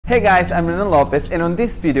Hey guys, I'm Renan Lopez, and on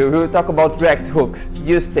this video we will talk about React hooks,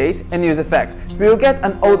 useState and useEffect. We will get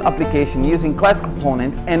an old application using class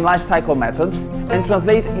components and lifecycle methods and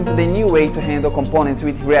translate into the new way to handle components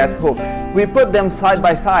with React hooks. We put them side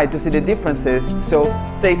by side to see the differences, so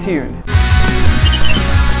stay tuned.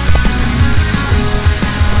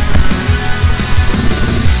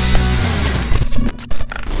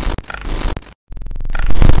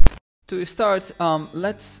 To start,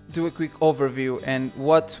 let's do a quick overview and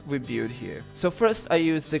what we build here. So first I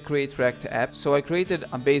used the create React app. So I created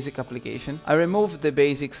a basic application. I removed the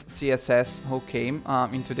basics CSS who came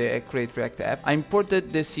into the create React app. I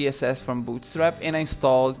imported the CSS from Bootstrap and I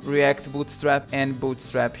installed React Bootstrap and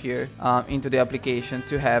Bootstrap here into the application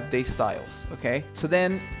to have the styles. Okay. So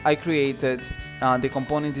then I created the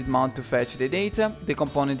component did mount to fetch the data. The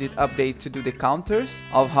component did update to do the counters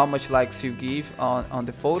of how much likes you give on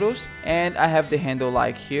the photos. And I have the handle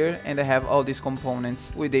like here, and I have all these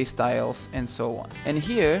components with the styles and so on. And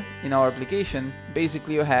here in our application,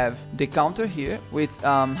 basically you have the counter here with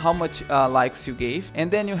how much likes you gave, and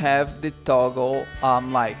then you have the toggle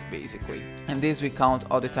like basically. And this we count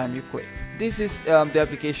all the time you click. This is the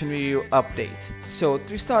application we will update. So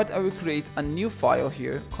to start, I will create a new file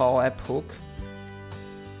here called apphook.js.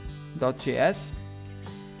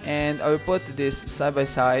 And I will put this side by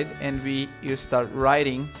side and you start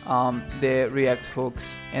writing the React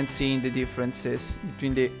hooks and seeing the differences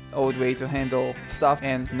between the old way to handle stuff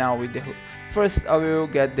and now with the hooks. First I will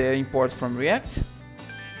get the import from React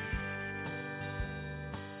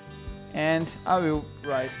and I will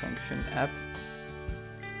write function app,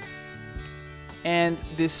 and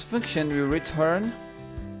this function will return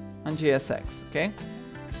on JSX, okay?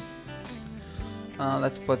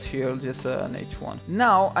 Let's put here just an h1.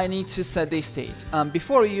 Now I need to set the state.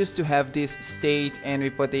 Before we used to have this state and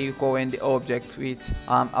we put the equal and the object with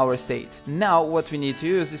our state. Now what we need to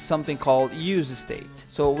use is something called useState.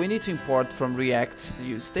 So we need to import from React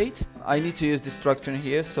useState. I need to use the structure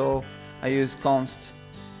here, so I use const,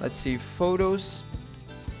 let's see, photos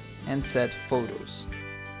and set photos.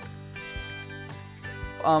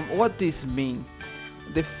 What this means?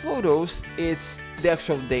 The photos is the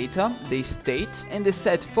actual data, the state, and the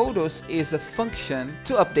set photos is a function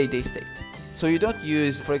to update the state. So you don't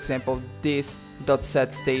use, for example, this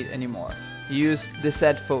 .set state anymore. You use the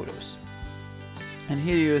set photos. And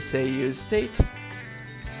here you say use state,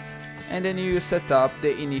 and then you set up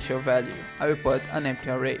the initial value. I will put an empty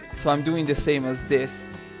array. So I'm doing the same as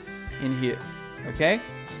this in here. Okay?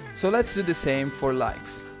 So let's do the same for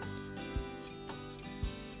likes.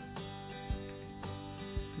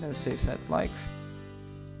 Let's say set likes,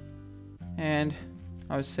 and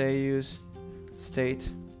I would say use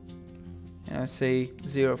state, and I would say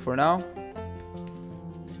 0 for now,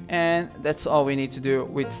 and that's all we need to do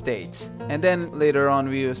with state. And then later on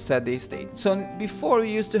we will set the state. So before we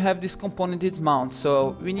used to have this component did mount,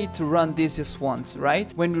 so we need to run this just once,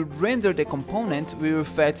 right? When we render the component, we will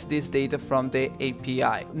fetch this data from the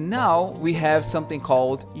API. Now we have something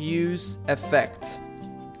called useEffect.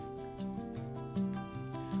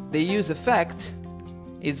 The useEffect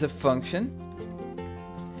is a function,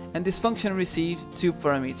 and this function receives two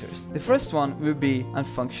parameters. The first one will be a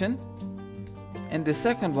function, and the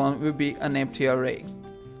second one will be an empty array.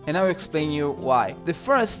 And I will explain you why. The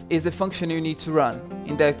first is the function you need to run.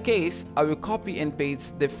 In that case, I will copy and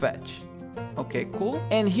paste the fetch. Okay, cool.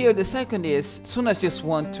 And here the second is, as soon as I just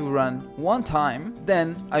want to run one time,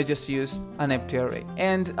 then I just use an empty array.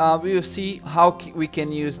 And we will see how we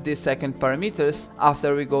can use these second parameters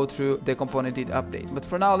after we go through the component did update. But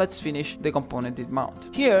for now, let's finish the component did mount.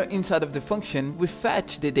 Here inside of the function, we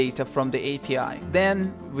fetch the data from the API.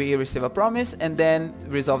 Then we receive a promise and then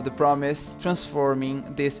resolve the promise, transforming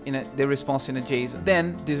this in the response in a JSON.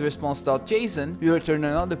 Then this response.json, we return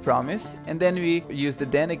another promise, and then we use the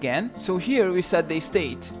then again. So here we set the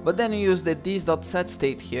state, but then we use the this.set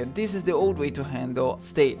state here. This is the old way to handle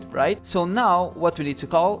state, right? So now what we need to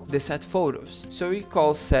call the set photos. So we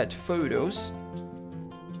call set photos,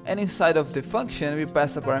 and inside of the function we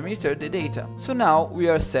pass a parameter, the data. So now we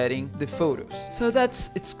are setting the photos. So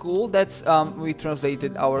it's cool. That's we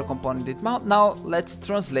translated our component did mount. Now let's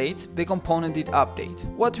translate the component did update.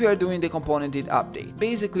 What we are doing the component did update.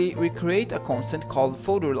 Basically we create a constant called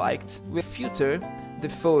photo liked with filter the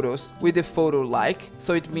photos with the photo like,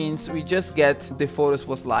 so it means we just get the photos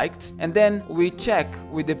was liked, and then we check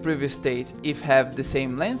with the previous state if have the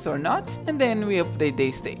same length or not, and then we update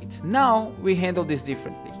the state. Now we handle this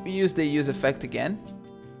differently. We use the useEffect again.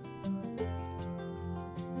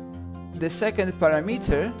 The second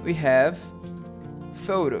parameter we have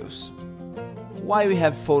photos. why we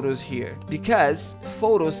have photos here? Because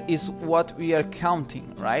photos is what we are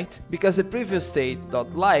counting, right? Because the previous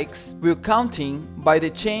state.likes, we're counting by the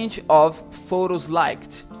change of photos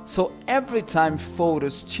liked. So every time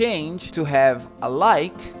photos change to have a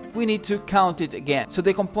like, we need to count it again. So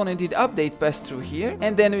the component did update pass through here,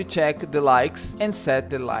 and then we check the likes and set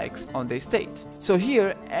the likes on the state. So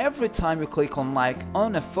here, every time you click on like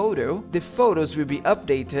on a photo, the photos will be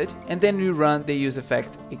updated, and then we run the use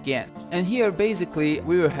effect again. And here basically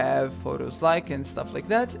we will have photos like and stuff like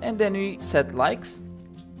that, and then we set likes,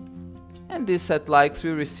 and this set likes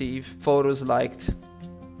will receive photos liked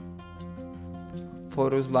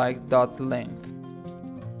dot length.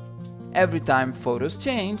 Every time photos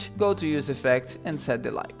change, go to use effect and set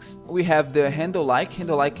the likes. We have the handle like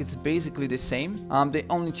is basically the same. The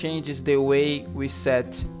only change is the way we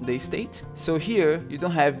set the state. So here you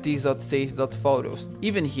don't have this.state.photos.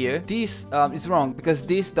 Even here, this is wrong because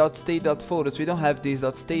this.state.photos, we don't have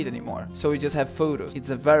this.state anymore. So we just have photos. It's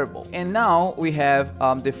a variable. And now we have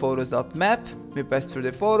the photos.map. We pass through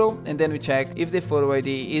the photo, and then we check if the photo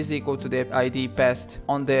ID is equal to the ID passed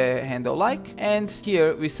on the handle like, and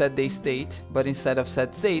here we set the state, but instead of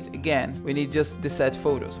set state, again, we need just the set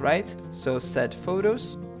photos, right? So set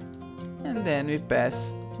photos, and then we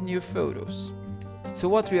pass new photos. So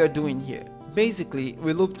what we are doing here? Basically,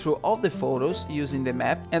 we loop through all the photos using the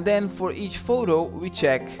map, and then for each photo we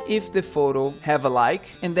check if the photo have a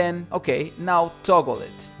like, and then okay, now toggle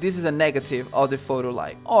it. This is a negative of the photo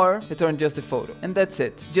like, or return just the photo, and that's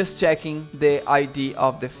it. Just checking the ID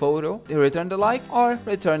of the photo, return the like, or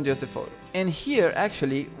return just the photo. And here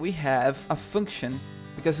actually we have a function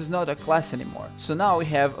because it's not a class anymore. So now we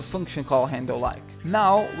have a function called handle like.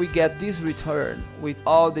 Now we get this return with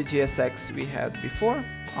all the JSX we had before.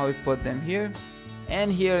 I will put them here, and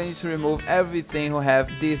here I need to remove everything who have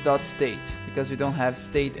this.state because we don't have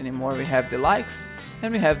state anymore. We have the likes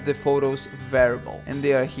and we have the photos variable, and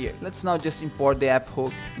they are here. Let's now just import the app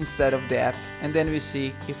hook instead of the app, and then we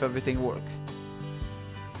see if everything works.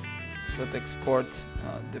 But export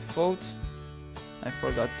default. I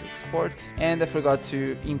forgot to export, and I forgot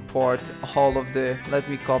to import all of the, let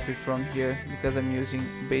me copy from here because I'm using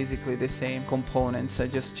basically the same components, so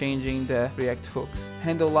just changing the React hooks.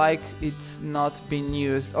 Handle like, it's not been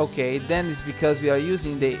used. Okay, then it's because we are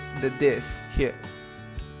using the this here.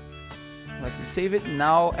 Let me save it.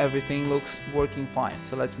 Now everything looks working fine.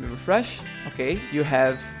 So let me refresh. Okay, you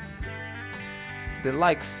have the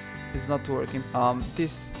likes is not working.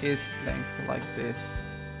 This is length like this.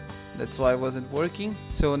 That's why it wasn't working.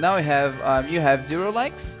 So now I have you have 0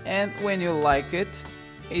 likes, and when you like it,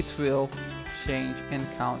 it will change and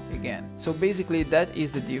count again. So basically that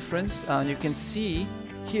is the difference. You can see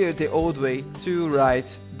here the old way to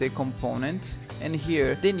write the component, and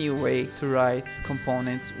here the new way to write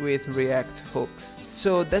components with React hooks.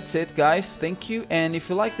 So that's it guys, thank you, and if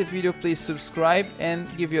you like the video please subscribe and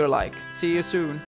give your like. See you soon.